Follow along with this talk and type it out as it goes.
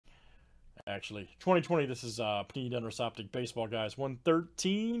actually. 2020, this is Panini Donruss Optic Baseball, guys.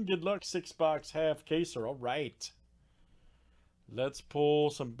 113. Good luck. 6-box half caser. All right. Let's pull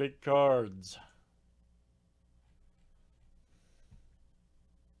some big cards.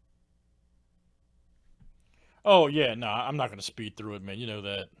 Oh, yeah. No, I'm not going to speed through it, man. You know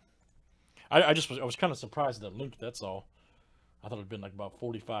that. I was kind of surprised at that link, that's all. I thought it would have been like about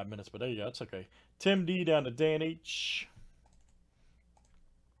 45 minutes, but there you go. It's okay. Tim D down to Dan H.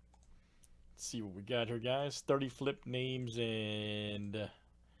 Let's see what we got here, guys. 30 flip names and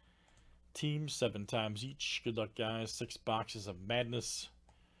teams, 7 times each. Good luck, guys. 6 boxes of madness.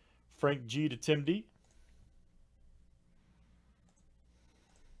 Frank G to Tim D.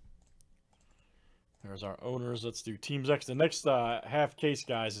 There's our owners. Let's do teams next. The next half case,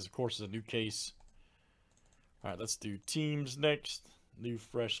 guys, is, of course, a new case. All right, let's do teams next. New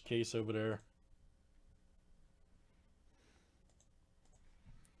fresh case over there.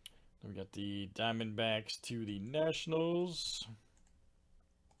 Then we got the Diamondbacks to the Nationals.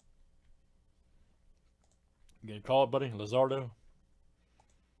 You gonna call it, buddy? Lizardo.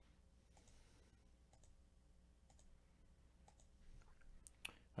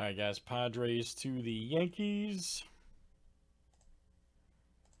 All right, guys. Padres to the Yankees.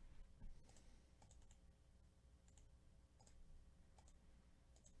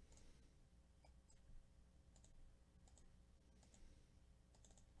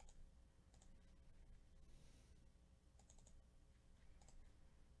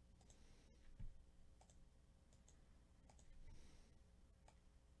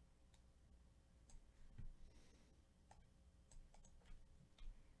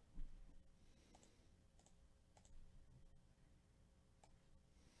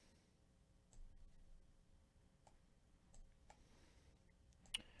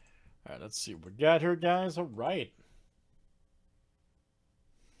 All right, let's see what we got here, guys. All right.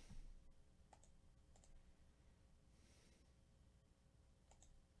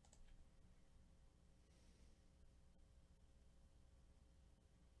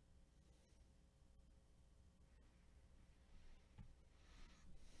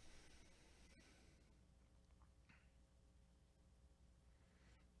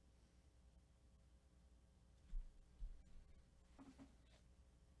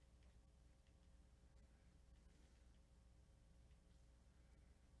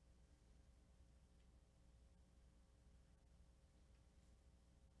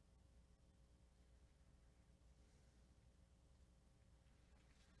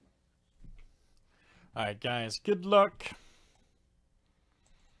 All right, guys. Good luck.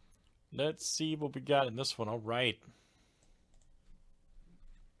 Let's see what we got in this one. All right.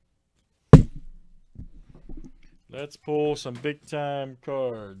 Let's pull some big time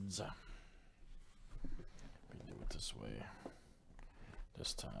cards. Let me do it this way.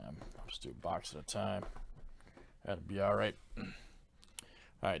 This time. I'll just do a box at a time. That'll be all right. All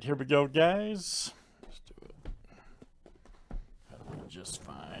right, here we go, guys. Let's do it. That'll be just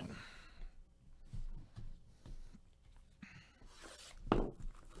fine.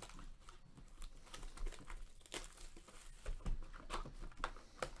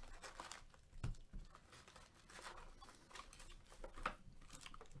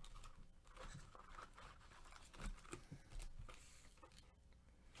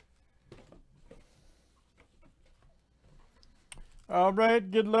 All right,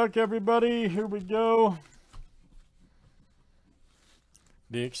 good luck, everybody. Here we go.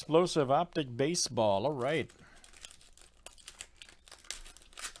 The explosive Optic Baseball. All right.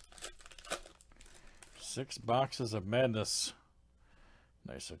 6 boxes of madness.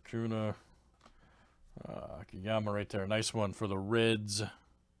 Nice Acuna. Akiyama right there. Nice one for the Reds.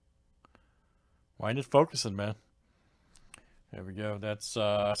 Why ain't it focusing, man? There we go. That's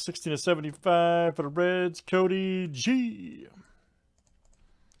 16 to 75 for the Reds. Cody G.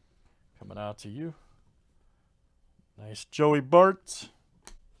 Coming out to you. Nice Joey Bart.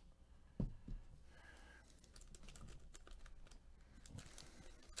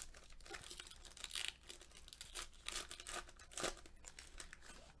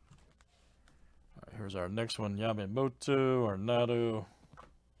 Here's our next one, Yamamoto, Arnado.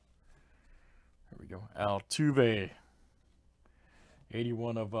 Here we go, Altuve.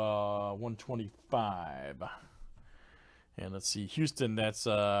 81 of 125. And let's see, Houston, that's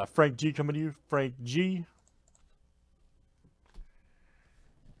Frank G coming to you. Frank G.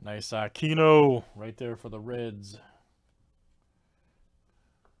 Nice Aquino right there for the Reds.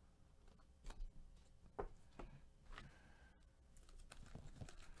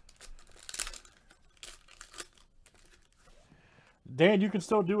 Dan, you can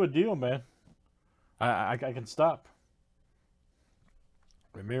still do a deal, man. I can stop.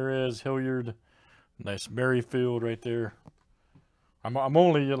 Remember. Ramirez, Hilliard. Nice Merrifield right there. I'm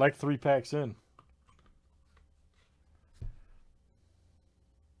only like 3 packs in.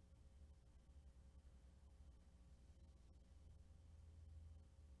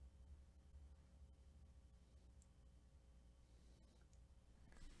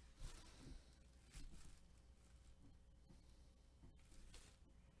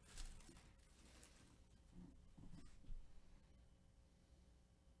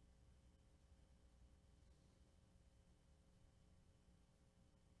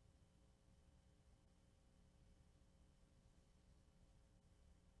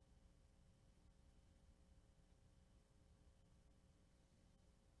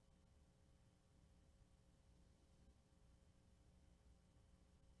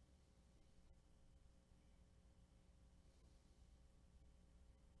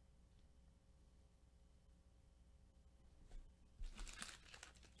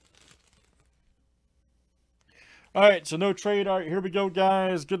 All right, so no trade. All right, here we go,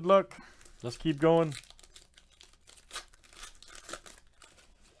 guys. Good luck. Let's keep going.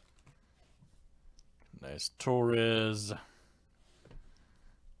 Nice Torres.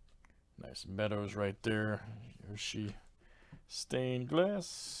 Nice Meadows right there. Here's she. Stained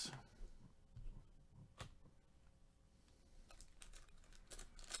glass.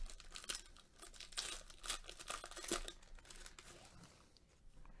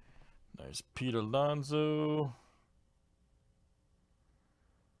 Nice Pete Alonso.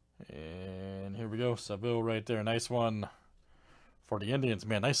 And here we go. Seville right there. Nice one for the Indians.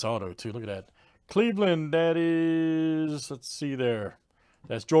 Man, nice auto, too. Look at that. Cleveland, that is... Let's see there.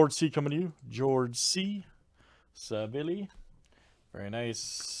 That's George C. coming to you. George C. Seville. Very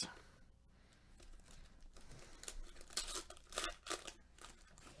nice.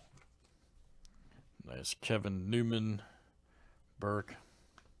 Nice Kevin Newman. Burke.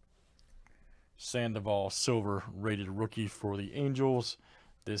 Sandoval, silver, rated rookie for the Angels.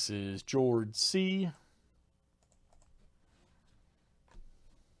 This is George C.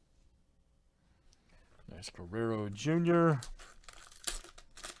 Nice Guerrero Jr.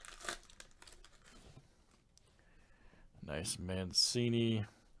 Nice Mancini.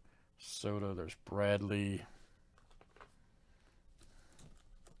 Soto, there's Bradley.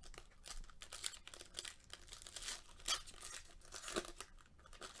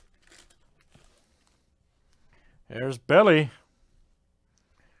 There's Belly.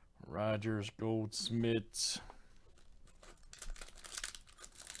 Rogers, Goldschmidt.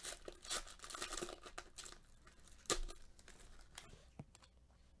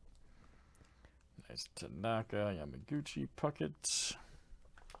 Nice Tanaka, Yamaguchi, Puckett.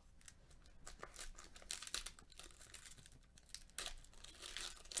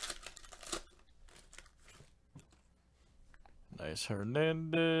 Nice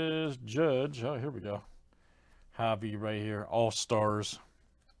Hernandez, Judge. Oh, here we go. Javi right here. All stars.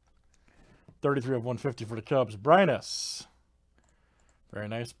 33 of 150 for the Cubs. Brian S. Very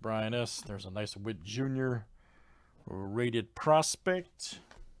nice, Brian S. There's a nice Witt Jr. rated prospect.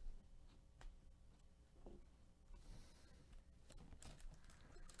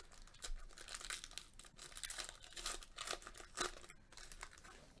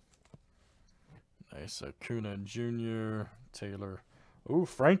 Nice Acuna Jr. Taylor. Ooh,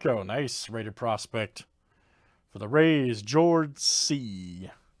 Franco. Nice rated prospect. For the Rays, George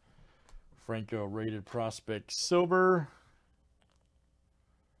C. Franco rated prospect silver.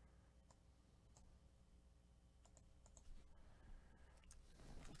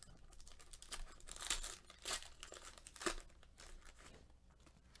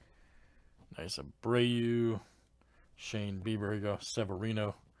 Nice Abreu. Shane Bieber. Here you go.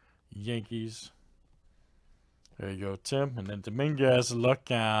 Severino. Yankees. There you go, Tim. And then Dominguez.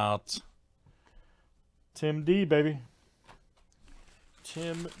 Look out. Tim D, baby.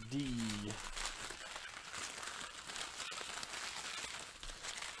 Tim D.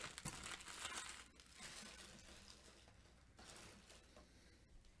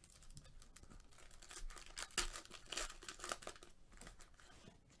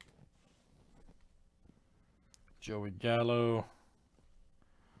 Joey Gallo.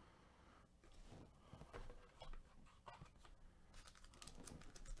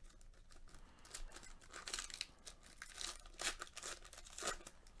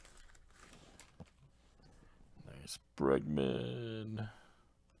 Bregman,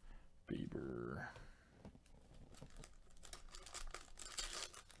 Bieber.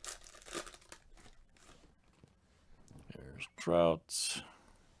 There's Trout.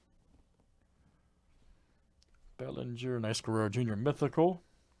 Bellinger, nice Guerrero Jr. Mythical.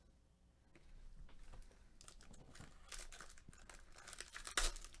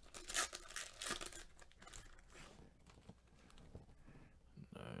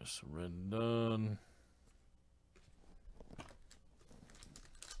 Nice red done.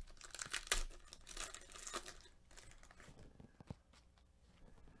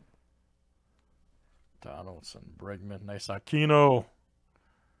 Donaldson, Bregman, nice Aquino.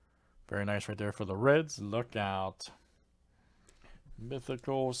 Very nice right there for the Reds. Look out.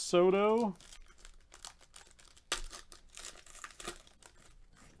 Mythical Soto.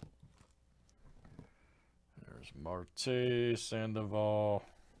 There's Marte, Sandoval.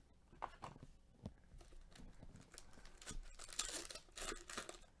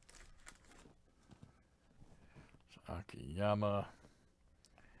 Akiyama.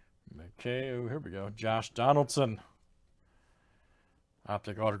 Okay, oh, here we go. Josh Donaldson.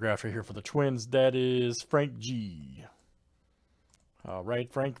 Optic autograph right here for the Twins. That is Frank G. All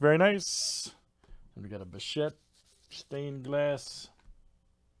right, Frank, very nice. And we got a Bichette stained glass.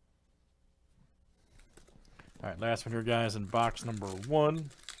 All right, last one here, guys, in box number 1.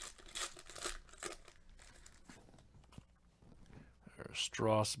 There's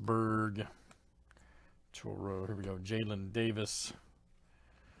Strasburg. Toro, here we go. Jalen Davis.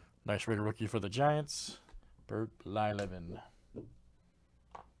 Nice rated rookie for the Giants. Bert Lylevin.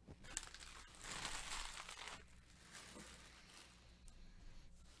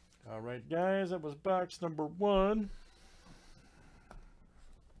 All right, guys, that was box number 1.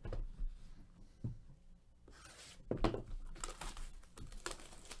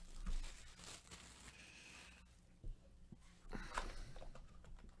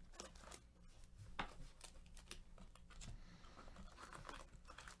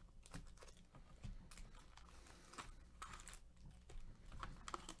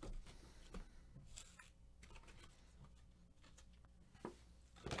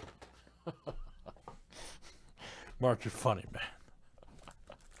 Mark, you're funny, man.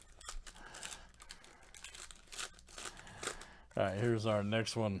 All right, here's our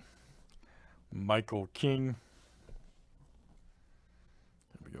next one. Michael King.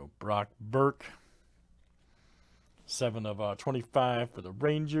 There we go. Brock Burke. 7 of 25 for the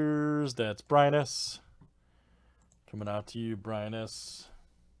Rangers. That's Brian S. Coming out to you, Brian S.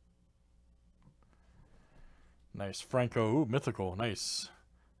 Nice Franco. Ooh, mythical. Nice.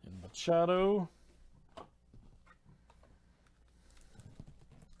 And Machado.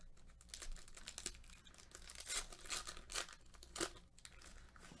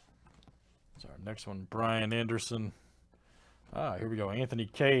 Next one, Brian Anderson. Ah, here we go. Anthony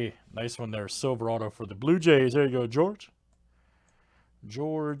K. Nice one there. Silver auto for the Blue Jays. There you go, George.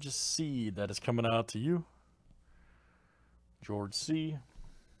 George C. That is coming out to you. George C.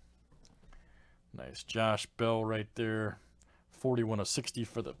 Nice Josh Bell right there. 41 of 60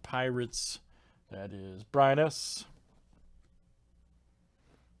 for the Pirates. That is Brian S.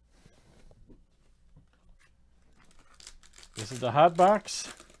 This is the hot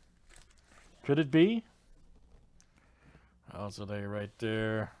box. Could it be? Also they right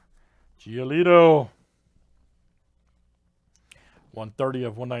there. Giolito. 130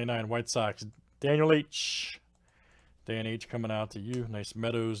 of 199 White Sox. Daniel H. Dan H coming out to you. Nice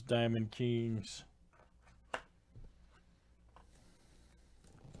Meadows, Diamond Kings.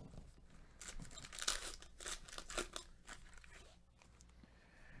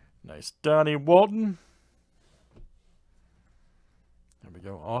 Nice Donnie Walton. There we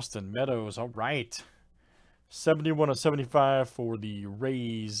go. Austin Meadows. All right. 71 of 75 for the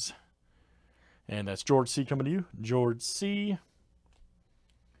Rays. And that's George C. coming to you. George C.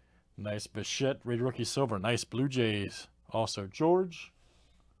 Nice Bichette. Rated rookie silver. Nice Blue Jays. Also George.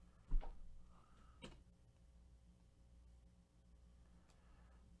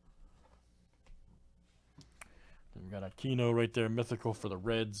 Then we got Aquino right there. Mythical for the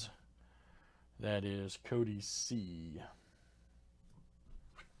Reds. That is Cody C.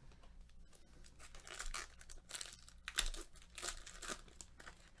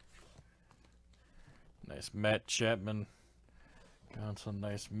 Nice Matt Chapman. Got some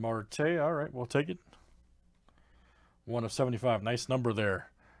nice Marte. All right, we'll take it. 1 of 75. Nice number there.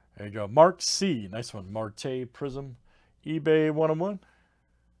 There you go. Mark C. Nice one. Marte Prism. eBay 1-on-1.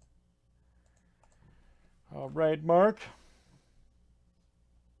 All right, Mark.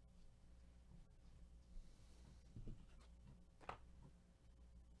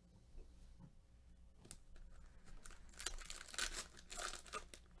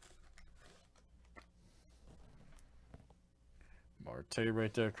 Marte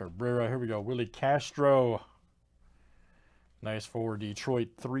right there. Cabrera. Here we go. Willie Castro. Nice for Detroit.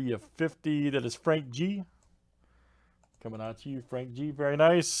 3 of 50. That is Frank G. Coming out to you, Frank G. Very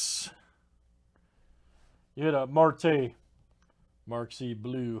nice. You hit a Marte. Mark C.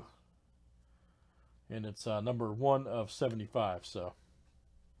 Blue. And it's number 1 of 75. So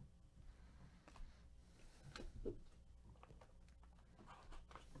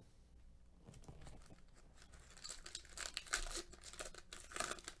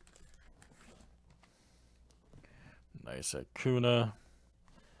Nice Acuna.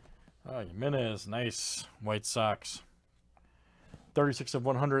 Jimenez, nice. White Sox. 36 of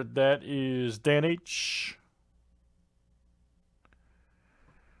 100. That is Dan H.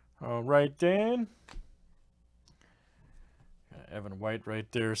 All right, Dan. Got Evan White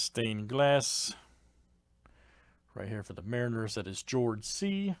right there, stained glass. Right here for the Mariners, that is George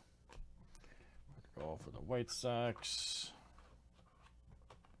C. Go for the White Sox.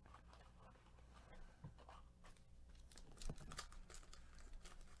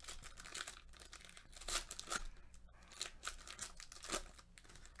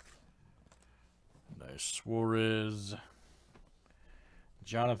 Nice Suarez.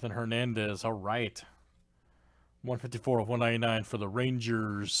 Jonathan Hernandez, all right. 154 of 199 for the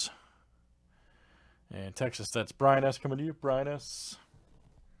Rangers. And Texas, that's Brian S. coming to you, Brian S.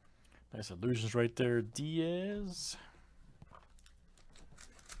 Nice illusions right there, Diaz.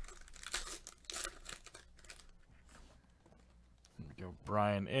 Here we go,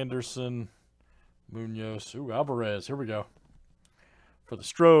 Brian Anderson. Munoz. Ooh, Alvarez, here we go. For the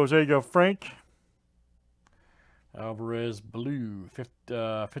Stros, there you go, Frank. Alvarez, blue,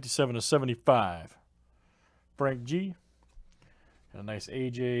 57 of 75. Frank G. Got a nice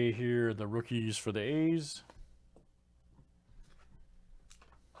AJ here, the rookies for the A's.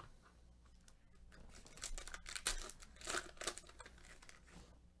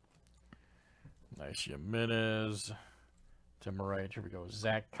 Nice Jimenez. Tim right, here we go,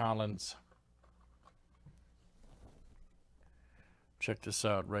 Zach Collins. Check this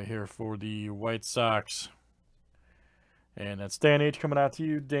out right here for the White Sox. And that's Dan H coming out to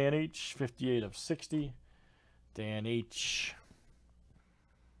you. Dan H, 58 of 60. Dan H.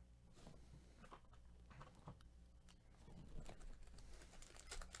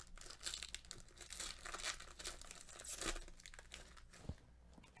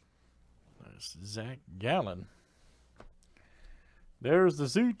 There's Zach Gallen. There's the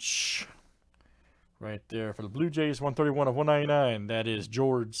Zooch. Right there for the Blue Jays, 131 of 199. That is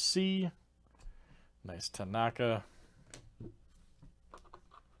George C. Nice Tanaka.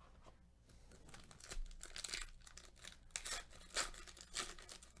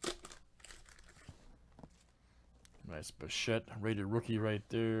 Nice Bichette, rated rookie right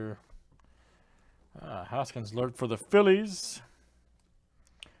there. Hoskins alert for the Phillies.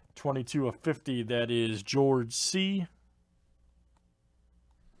 22 of 50, that is George C.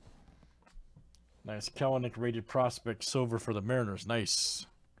 Nice Kelenic rated prospect silver for the Mariners. Nice.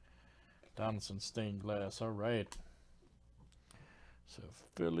 Donaldson stained glass. All right. So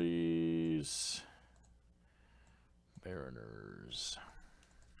Phillies, Mariners.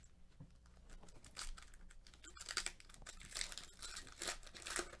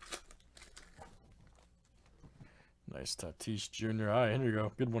 Nice Tatis Jr. All right, here you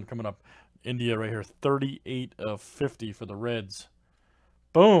go. Good one coming up. India right here. 38 of 50 for the Reds.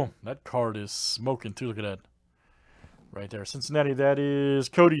 Boom. That card is smoking too. Look at that. Right there. Cincinnati, that is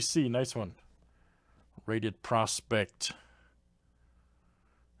Cody C. Nice one. Rated prospect.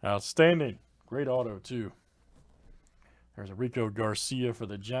 Outstanding. Great auto too. There's a Rico Garcia for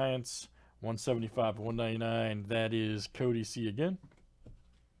the Giants. 175, 199. That is Cody C. again.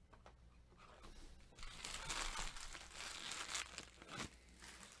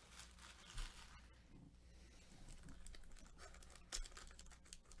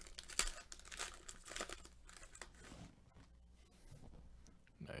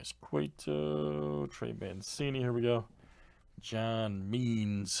 Nice Cueto, Trey Mancini, here we go. John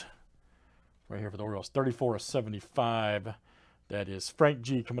Means, right here for the Orioles, 34 of 75. That is Frank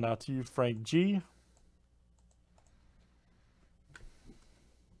G coming out to you, Frank G.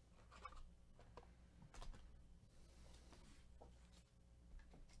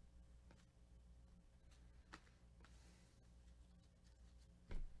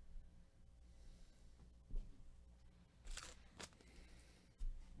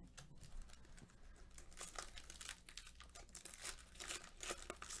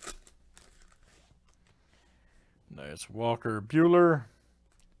 Nice Walker Buehler.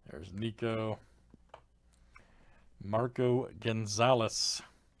 There's Nico. Marco Gonzalez.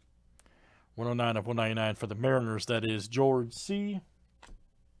 109 of 199 for the Mariners. That is George C.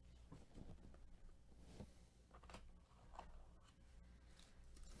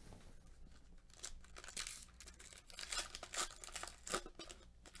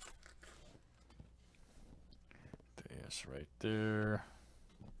 Yes, right there.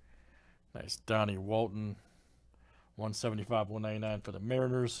 Nice Donnie Walton. 175, 199 for the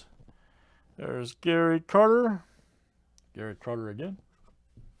Mariners. There's Gary Carter. Gary Carter again.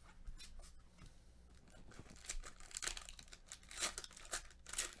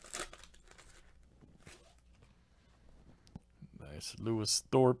 Nice Lewis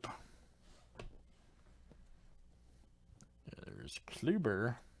Thorpe. There's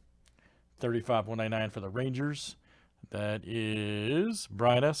Kluber. 35/199 for the Rangers. That is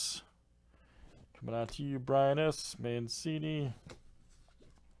Brian S. Coming out to you, Brian S. Mancini.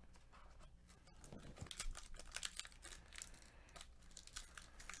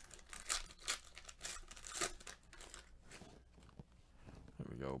 There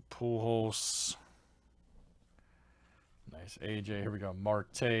we go. Pujols. Nice AJ. Here we go.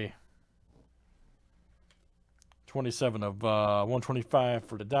 Marte. 27/125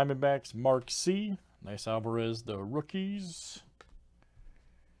 for the Diamondbacks. Mark C. Nice Alvarez, the rookies.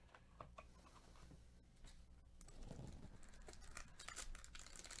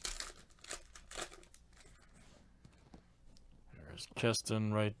 There's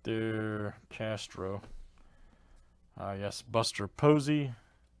Keston right there. Castro. Yes, Buster Posey.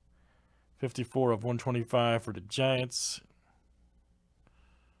 54/125 for the Giants.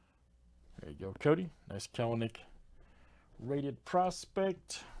 There you go, Cody. Nice Kelenic rated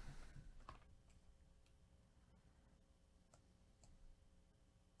prospect.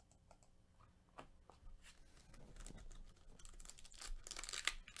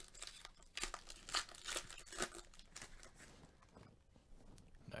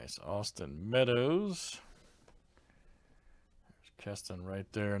 Nice Austin Meadows. There's Keston right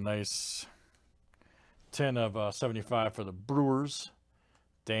there. Nice 10/75 for the Brewers.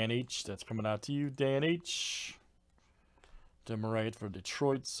 Dan H. That's coming out to you, Dan H. Demerite for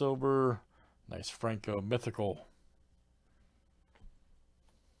Detroit silver. Nice Franco mythical.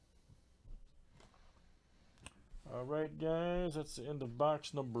 All right, guys. That's the end of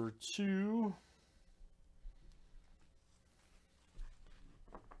box number 2.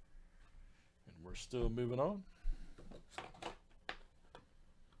 We're still moving on.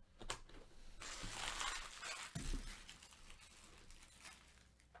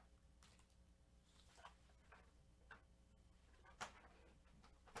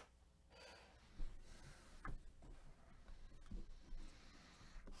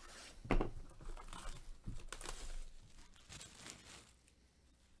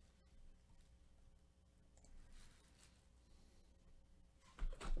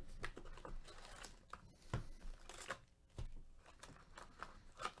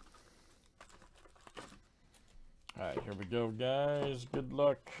 All right, here we go, guys. Good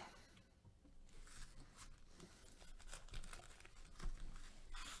luck.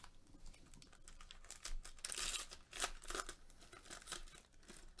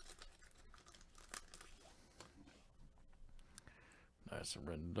 Nice and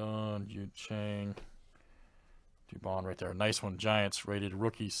Rendon, Yu Chang, Dubon right there. Nice one, Giants rated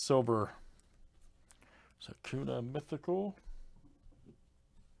rookie silver. Sakuna mythical.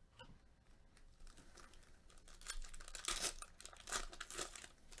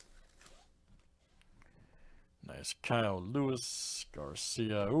 Nice Kyle Lewis,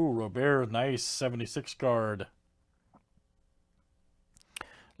 Garcia. Ooh, Robert, nice 76 card.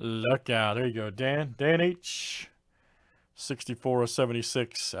 Look out. There you go, Dan. Dan H.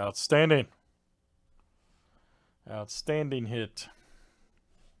 64/76. Outstanding. Outstanding hit.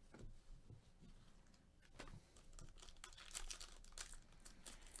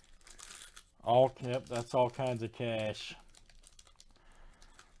 Yep, that's all kinds of cash.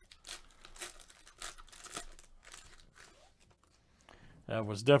 That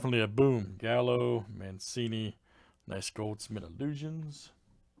was definitely a boom. Gallo, Mancini, nice Goldsmith Illusions.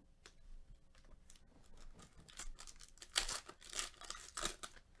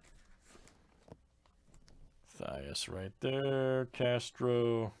 Thias right there.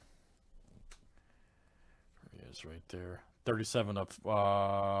 Castro. There he is right there.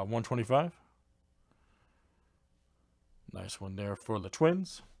 37/125. Nice one there for the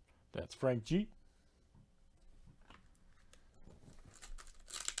Twins. That's Frank G.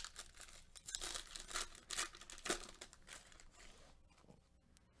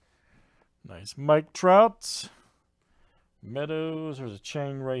 Nice Mike Trout. Meadows. There's a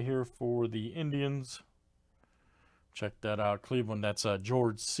Chang right here for the Indians. Check that out. Cleveland, that's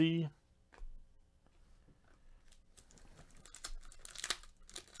George C.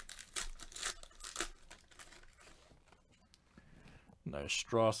 Nice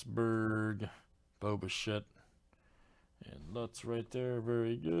Strasburg, Boba Shit, and Lutz right there.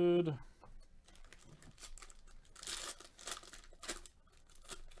 Very good.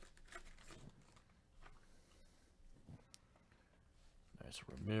 Nice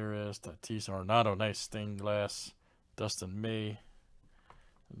Ramirez, Tatis Arenado, nice stained glass. Dustin May,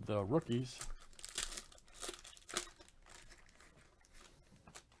 the rookies.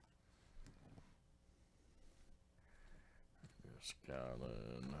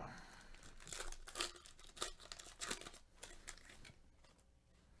 Garland.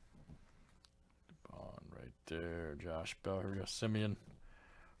 Bond right there. Josh Bell. Here we go. Simeon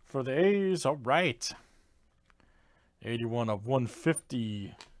for the A's. All right. 81 of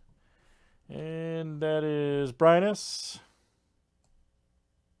 150. And that is Brian S.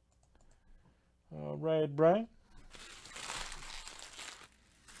 All right, Brian.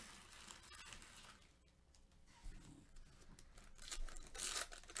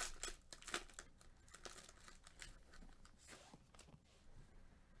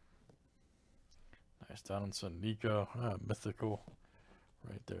 Nice Donaldson, Nico, mythical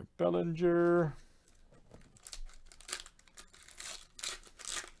right there. Bellinger.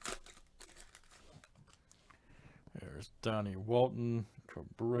 There's Donnie Walton,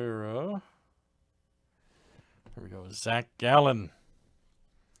 Cabrera. Here we go, Zach Gallen.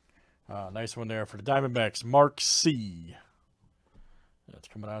 Nice one there for the Diamondbacks, Mark C. That's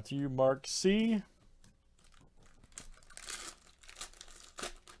coming out to you, Mark C.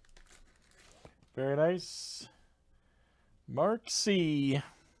 Very nice. Mark C.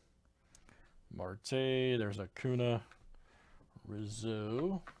 Marte. There's Acuna.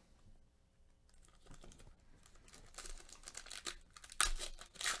 Rizzo.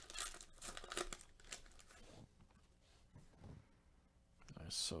 Nice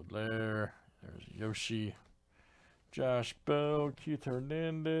Soler. There's Yoshi. Josh Bell. Keith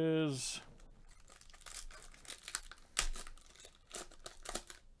Hernandez.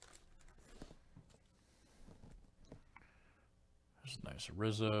 Nice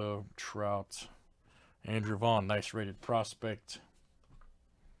Rizzo, Trout, Andrew Vaughn, nice rated prospect.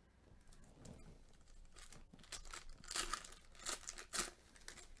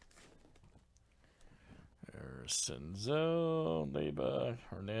 There's Senzel, Leyba,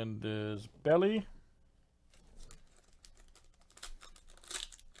 Hernandez, Belly.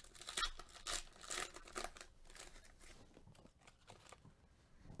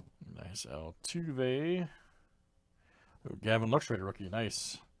 Nice Altuve. Ooh, Gavin Luxrader rookie,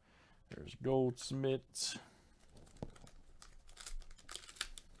 nice. There's Goldsmith.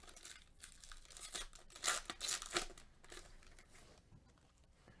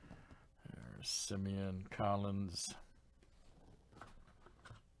 There's Simeon Collins.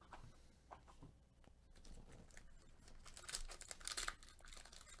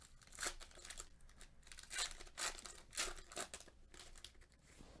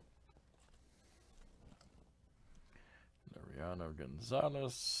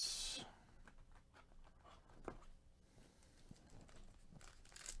 Gonzalez.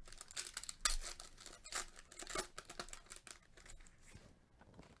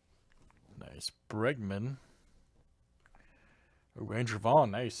 Nice Bregman. Oh, Andrew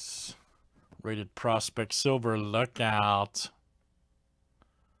Vaughn, nice. Rated prospect silver, look out.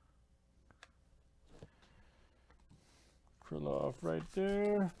 Krylov right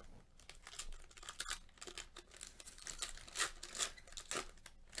there.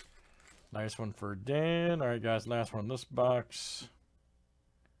 Nice one for Dan. All right, guys, last one in this box.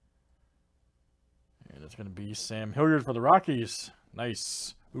 And it's going to be Sam Hilliard for the Rockies.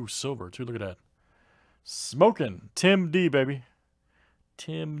 Nice. Ooh, silver, too. Look at that. Smoking. Tim D, baby.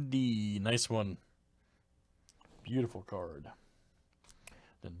 Tim D. Nice one. Beautiful card.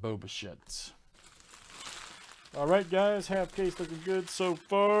 Then Bo Bichette. All right, guys. Half case looking good so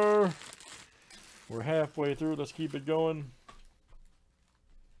far. We're halfway through. Let's keep it going.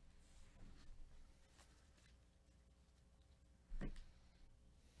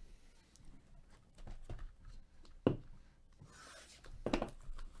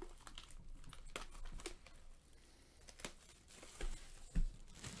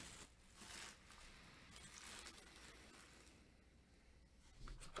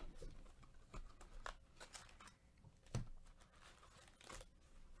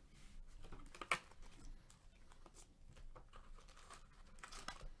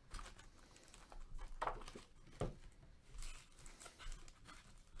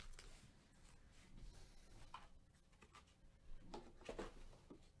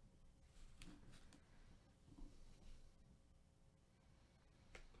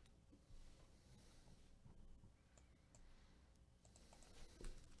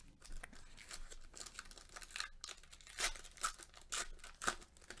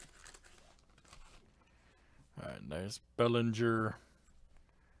 Nice Bellinger.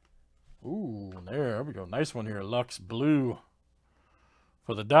 Ooh, there we go. Nice one here. Lux Blue.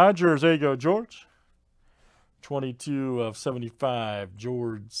 For the Dodgers, there you go, George. 22 of 75,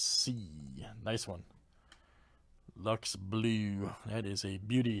 George C. Nice one. Lux Blue. That is a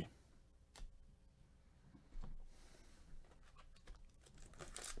beauty.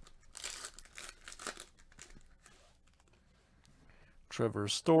 Trevor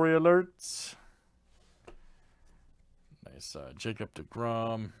Story alerts. Nice Jacob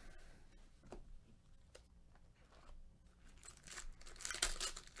deGrom.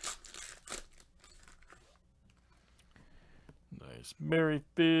 Nice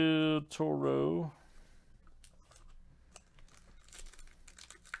Merrifield Toro.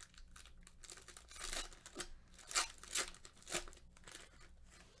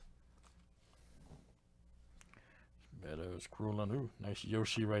 Meadows, Krulin. Ooh, nice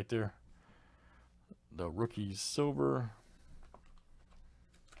Yoshi right there. The rookies silver.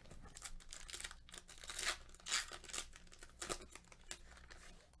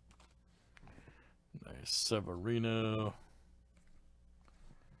 Nice Severino.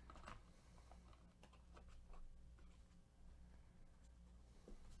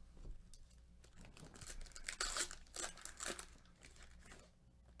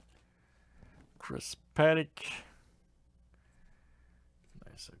 Chris Paddock.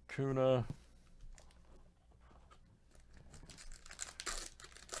 Nice Acuna.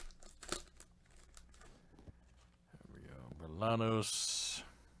 There we go. Milanos.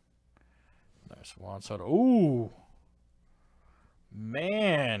 Nice Juan Soto. Ooh.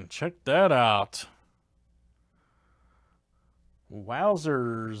 Man, check that out.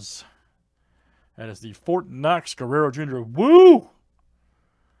 Wowzers. That is the Fort Knox Guerrero Jr. Woo!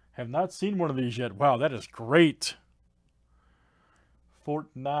 Have not seen one of these yet. Wow, that is great. Fort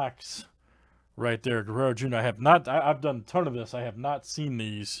Knox right there, Guerrero Jr. I have not, I've done a ton of this. I have not seen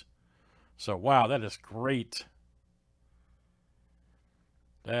these. So, wow, that is great.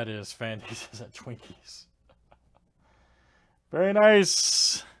 That is fantastic. Twinkies. Very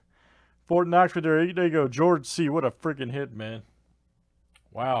nice. Fort Knox right there. There you go. George C. What a freaking hit, man.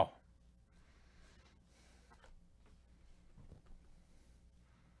 Wow.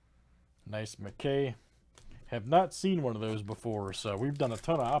 Nice McKay. Have not seen one of those before, so we've done a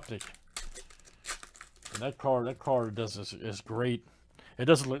ton of Optic. And that card is great. It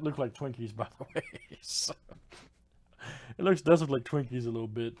doesn't look like Twinkies, by the way. So, it does look like Twinkies a little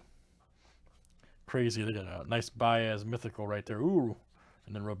bit. Crazy. They got a nice Baez Mythical right there. Ooh.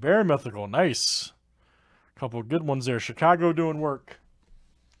 And then Robert Mythical. Nice. Couple of good ones there. Chicago doing work.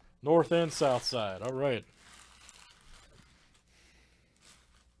 North and South side. All right.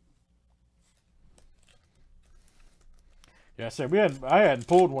 Yeah, I said I hadn't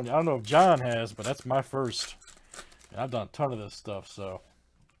pulled one. I don't know if John has, but that's my first. And I've done a ton of this stuff, so.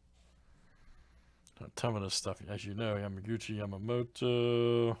 A ton of this stuff, as you know. Yamaguchi,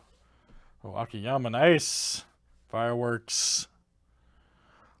 Yamamoto. Oh, Akiyama, nice. Fireworks.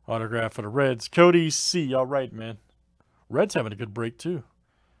 Autograph for the Reds. Cody C. All right, man. Reds having a good break, too.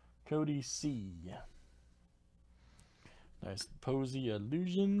 Cody C. Nice Posey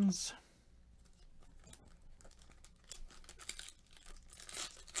Illusions.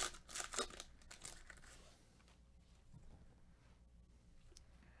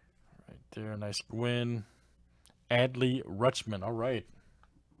 Right there, nice Gwynn. Adley Rutschman. All right.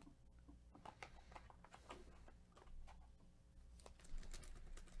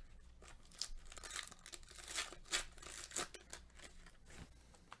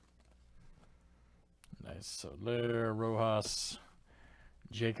 Nice Soler, Rojas,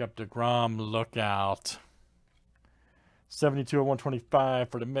 Jacob deGrom, look out. 72 of 125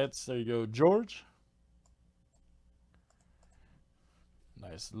 for the Mets. There you go, George.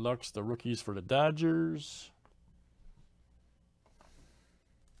 Nice Lux, the rookies for the Dodgers.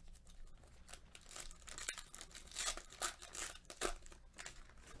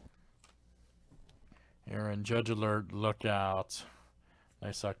 Aaron Judge alert, look out.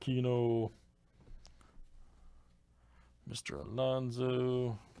 Nice Aquino. Mr.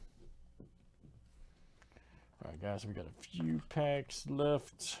 Alonso. All right, guys, we got a few packs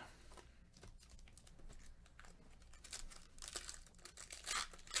left.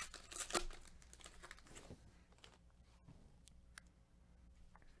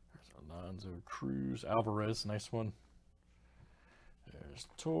 There's Alonso, Cruz, Alvarez, nice one. There's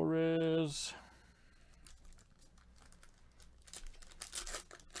Torres.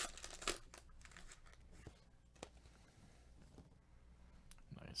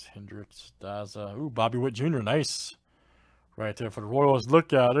 Hendricks, Daza. Ooh, Bobby Witt Jr. Nice. Right there for the Royals.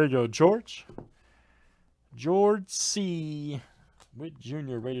 Look out. There you go, George. George C. Witt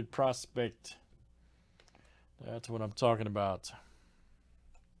Jr. rated prospect. That's what I'm talking about.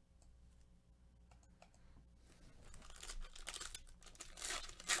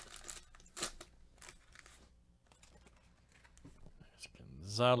 There's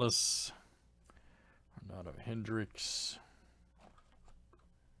Gonzalez. Renato Hendricks.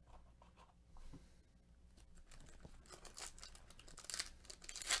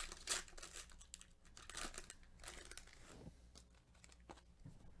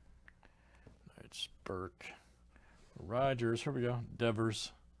 That's Burke. Rogers, here we go.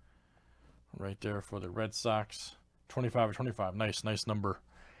 Devers. Right there for the Red Sox. 25 of 25. Nice, nice number.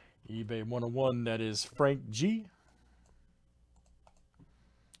 eBay 101, that is Frank G.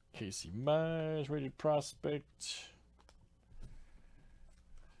 Casey Mize, rated prospect.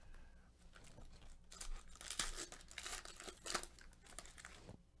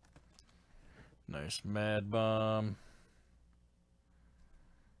 Nice Mad Bomb.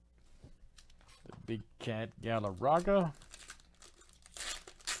 The Big Cat Galarraga.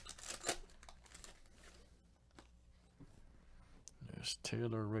 There's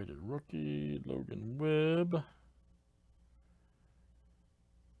Taylor, rated rookie. Logan Webb.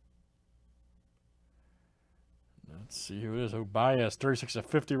 Let's see who it is. Obias, 36 of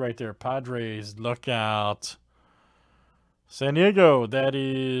 50 right there. Padres, look out. San Diego, that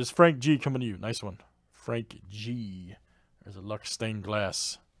is Frank G coming to you. Nice one. Frank G. There's a Lux stained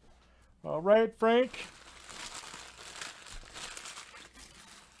glass. All right, Frank.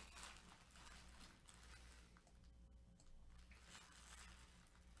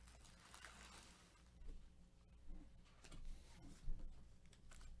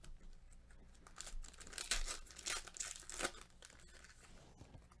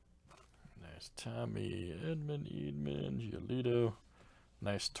 Tommy, Edmund, Giolito.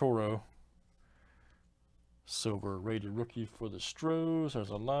 Nice Toro. Silver rated rookie for the Stros. There's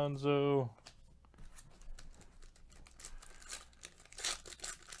Alonso.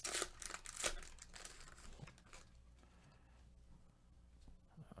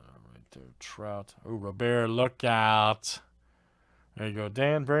 Right there, Trout. Oh, Robert, look out. There you go,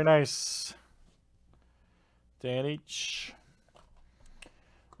 Dan. Very nice. Dan H.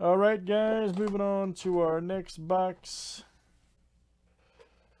 All right, guys, moving on to our next box.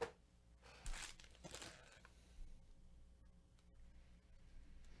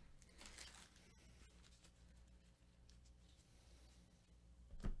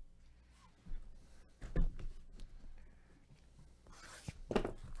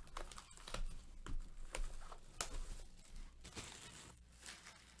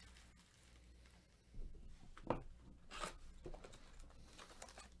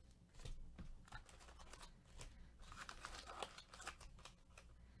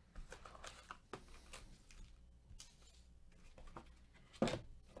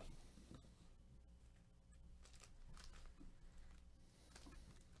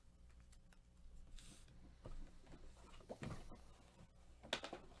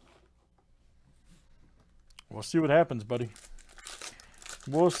 We'll see what happens, buddy.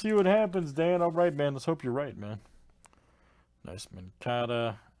 We'll see what happens, Dan. All right, man. Let's hope you're right, man. Nice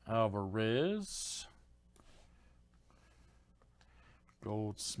Mancada, Alvarez.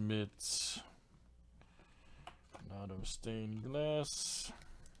 Goldsmith. Auto stained glass.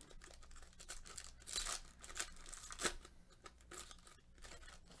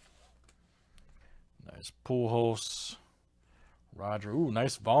 Nice Pujols. Roger. Ooh,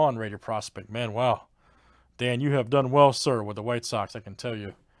 nice Vaughn rated prospect. Man, wow. Dan, you have done well, sir, with the White Sox, I can tell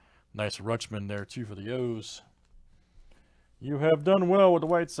you. Nice Rutschman there, too, for the O's. You have done well with the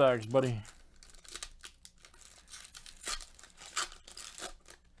White Sox, buddy.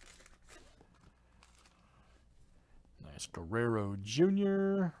 Nice Guerrero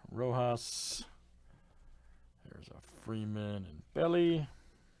Jr., Rojas. There's a Freeman and Belly.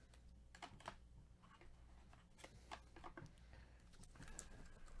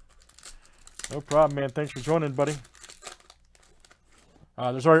 No problem, man. Thanks for joining, buddy.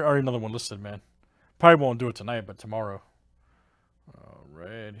 There's already another one listed, man. Probably won't do it tonight, but tomorrow. All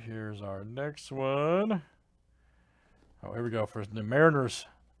right, here's our next one. Oh, here we go. For the Mariners,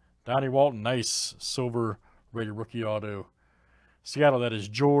 Donnie Walton. Nice silver rated rookie auto. Seattle, that is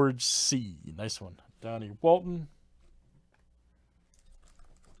George C. Nice one. Donnie Walton.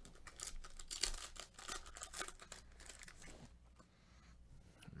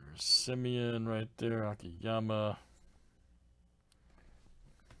 Simeon right there, Akiyama.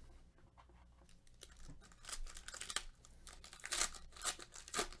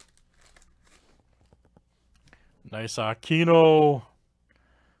 Nice Aquino.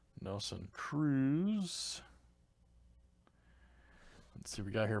 Nelson Cruz. Let's see what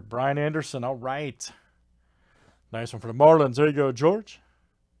we got here. Brian Anderson. All right. Nice one for the Marlins. There you go, George.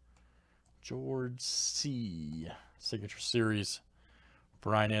 George C. Signature Series.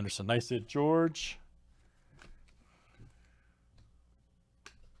 Brian Anderson. Nice hit, George.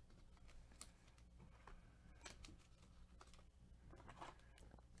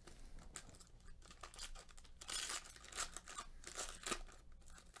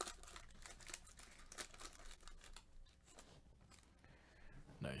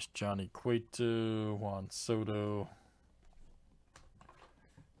 Nice Nice Johnny Cueto, Juan Soto.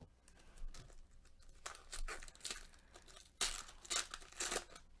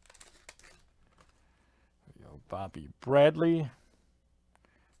 There we go, Bobby Bradley.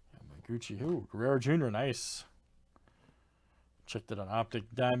 Yamaguchi, ooh, Guerrero Jr., nice. Checked it on Optic.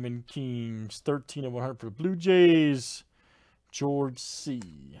 Diamond Kings, 13 of 100 for the Blue Jays. George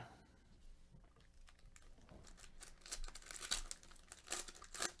C.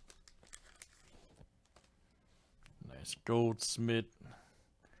 Nice Goldsmith.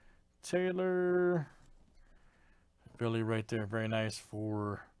 Taylor. Billy right there, very nice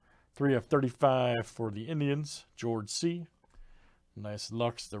for 3 of 35 for the Indians. George C. Nice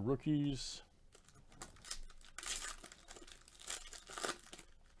Lux, the rookies.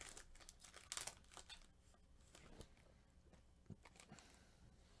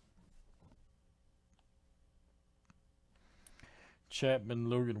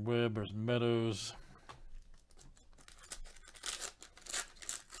 Chapman, Logan Webb, there's Meadows.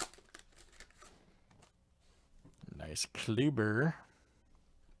 Nice Kluber.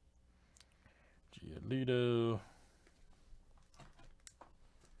 Giolito.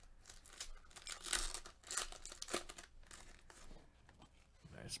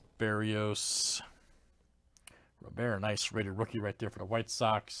 Nice Barrios. Robert, nice rated rookie right there for the White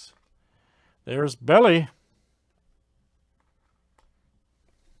Sox. There's Belly.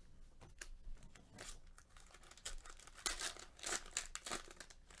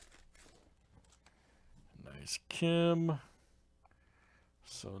 Nice Kim.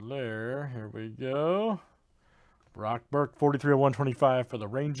 Soler, here we go. Brock Burke, 43 of 125 for the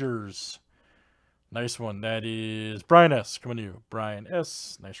Rangers. Nice one. That is Brian S. Coming to you. Brian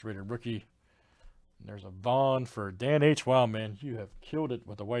S. Nice rated rookie. And there's a Vaughn for Dan H. Wow, man, you have killed it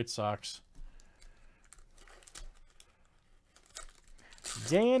with the White Sox.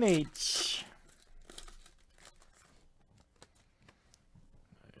 Dan H.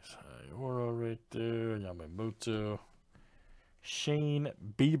 Nice Iora right there. Yamamoto. Shane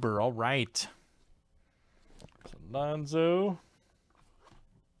Bieber. All right. Alonzo.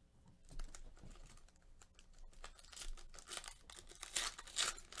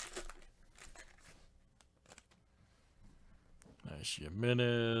 Nice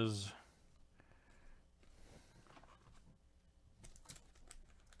Jimenez.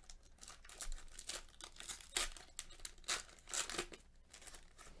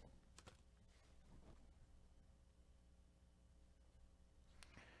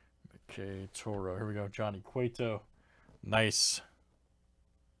 Okay, Toro. Here we go. Johnny Cueto. Nice.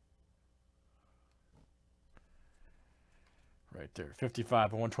 Right there. 55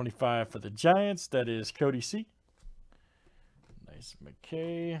 of 125 for the Giants. That is Cody C. Nice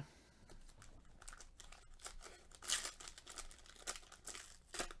McKay.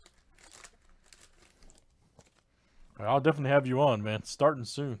 I'll definitely have you on, man. Starting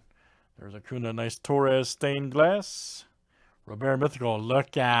soon. There's Acuna. Nice Torres stained glass. Robert Mythical,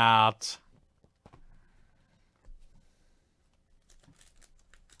 look out.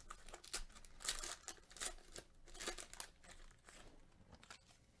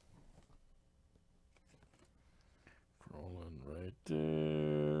 Rolling right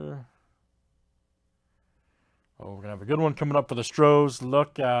there. Oh, we're going to have a good one coming up for the Stros.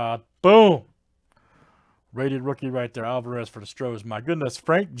 Look out. Boom. Rated rookie right there. Alvarez for the Stros. My goodness.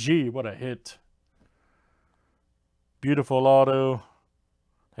 Frank G. What a hit. Beautiful auto.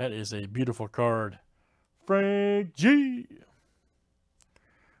 That is a beautiful card. Frank G.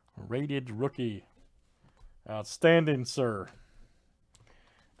 Rated rookie. Outstanding, sir.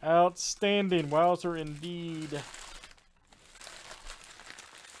 Outstanding. Wowzer indeed.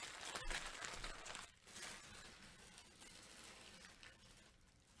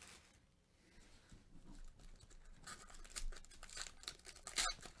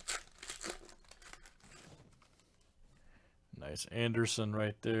 Nice Anderson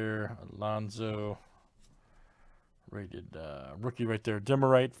right there. Alonzo. Rated rookie right there.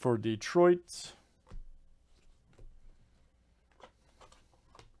 Demerite for Detroit.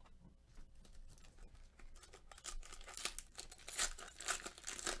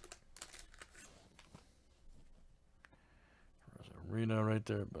 Reno right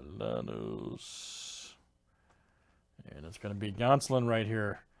there. Bolanos. And it's going to be Gonsolin right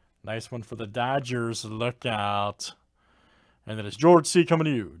here. Nice one for the Dodgers. Look out. And then it's George C. coming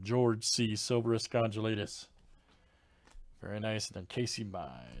to you. George C. Silverus Congelatus. Very nice. And then Casey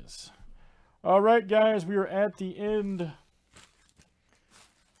Mize. All right, guys. We are at the end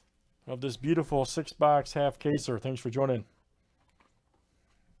of this beautiful 6-box half caser. Thanks for joining.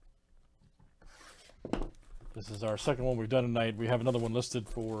 This is our second one we've done tonight. We have another one listed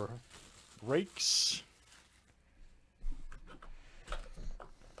for breaks.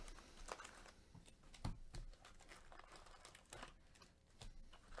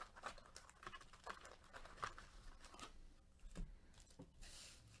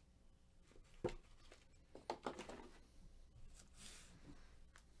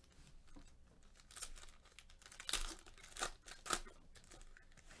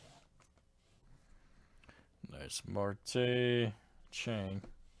 Nice Marte Chang.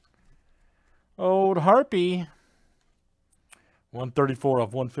 Old Harpy. 134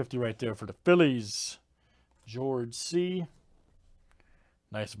 of 150 right there for the Phillies. George C.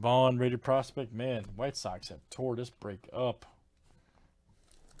 Nice Vaughn rated prospect. Man, White Sox have tore this break up.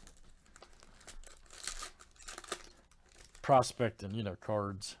 Prospect and, you know,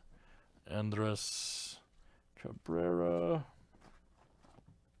 cards. Andres Cabrera.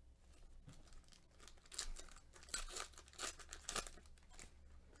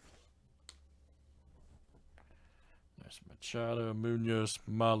 Machado, Munoz,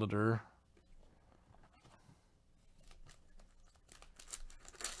 Molitor.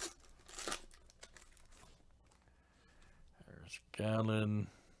 There's Gallon.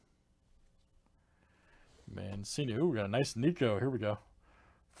 Mancini. Ooh, we got a nice Nico. Here we go.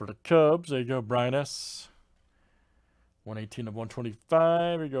 For the Cubs, there you go, Brian S. 118 of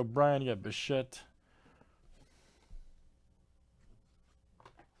 125. Here you go, Brian. You got Bichette.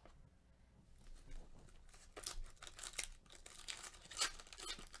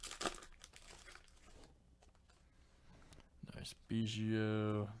 Nice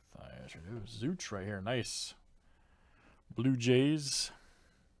Biggio. Zooch right here. Nice. Blue Jays.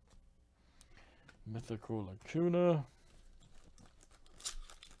 Mythical Lacuna.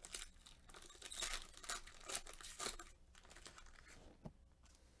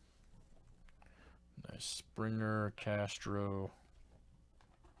 Nice Springer, Castro.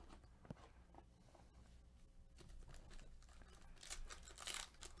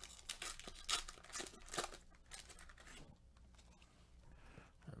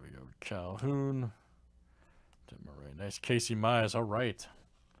 Calhoun. Nice Casey Mize. All right.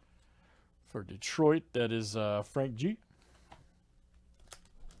 For Detroit, that is Frank G.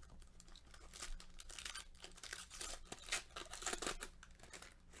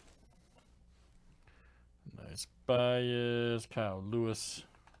 Nice Baez. Kyle Lewis.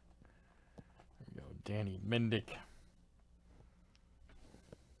 There we go. Danny Mendick.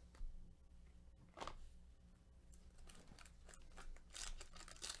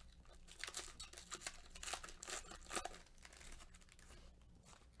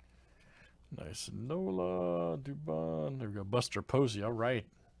 Nice Nola, Dubon. There we go. Buster Posey. All right.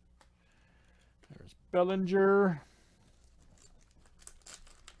 There's Bellinger.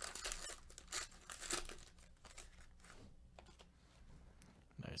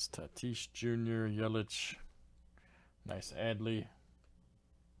 Nice Tatis Jr., Yelich. Nice Adley.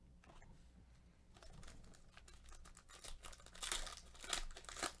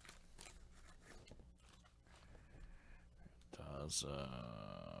 Does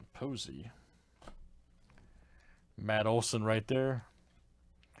Posey. Matt Olson right there.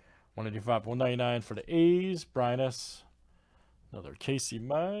 185, 199 for the A's. Brian S. Another Casey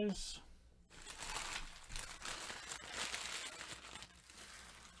Mize.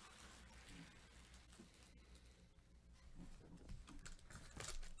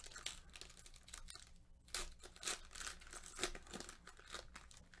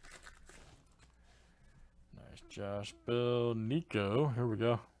 Nice Josh Bell. Nico. Here we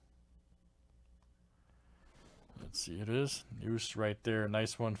go. Let's see, it is Noose right there.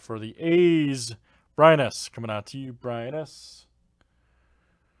 Nice one for the A's. Brian S. Coming out to you, Brian S.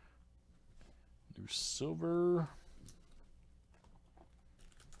 New silver.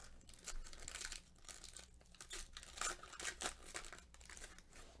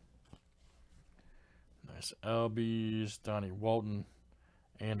 Nice Albies. Donnie Walton.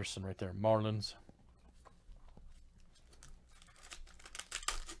 Anderson right there. Marlins.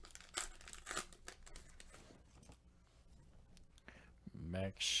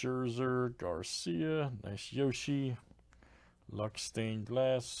 Max Scherzer, Garcia, nice Yoshi, Lux stained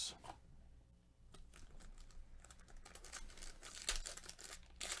glass.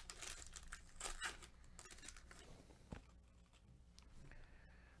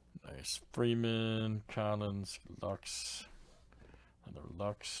 Nice Freeman, Collins, Lux, another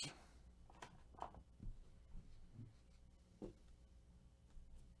Lux.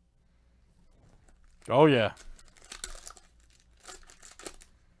 Oh yeah.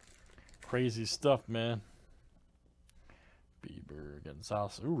 Crazy stuff, man. Bieber,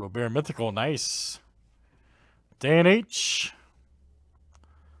 Gonzalez. Ooh, Robert Mythical. Nice. Dan H.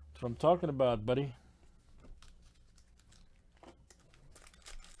 That's what I'm talking about, buddy.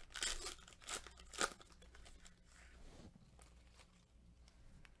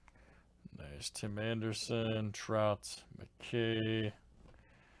 Nice. Tim Anderson, Trout, McKay,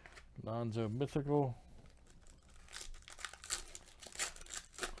 Lonzo Mythical.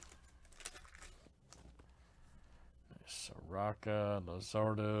 Nice. Soraka,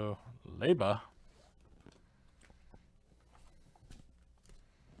 Lazardo, Leba.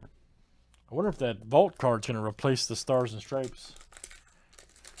 I wonder if that vault card's going to replace the Stars and Stripes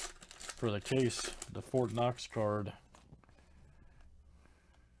for the case. The Fort Knox card.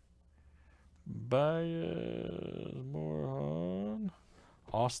 Baez, Morejon.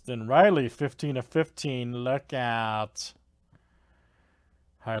 Austin Riley, 15 of 15. Look out.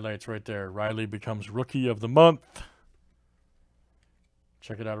 Highlights right there. Riley becomes Rookie of the Month.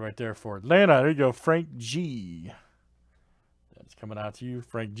 Check it out right there for Atlanta. There you go, Frank G. That's coming out to you,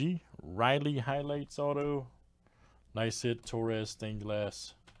 Frank G. Riley highlights auto. Nice hit, Torres, stained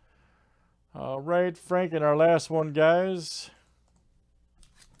glass. All right, Frank, and our last one, guys.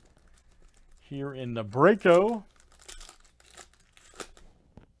 Here in the Breako.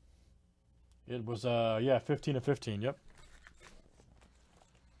 It was, yeah, 15 of 15, yep.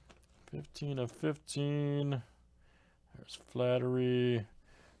 15 of 15. There's Flattery.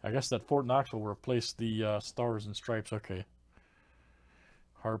 I guess that Fort Knox will replace the Stars and Stripes. Okay.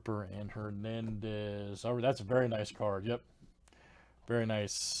 Harper and Hernandez. Oh, that's a very nice card. Yep. Very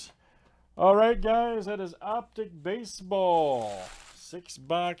nice. All right, guys. That is Optic Baseball.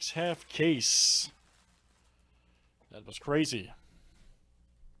 6-box half case. That was crazy.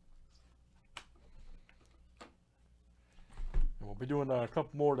 And we'll be doing a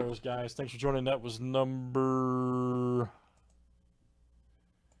couple more of those, guys. Thanks for joining. That was number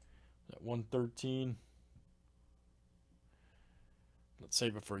 113. Let's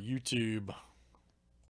save it for YouTube.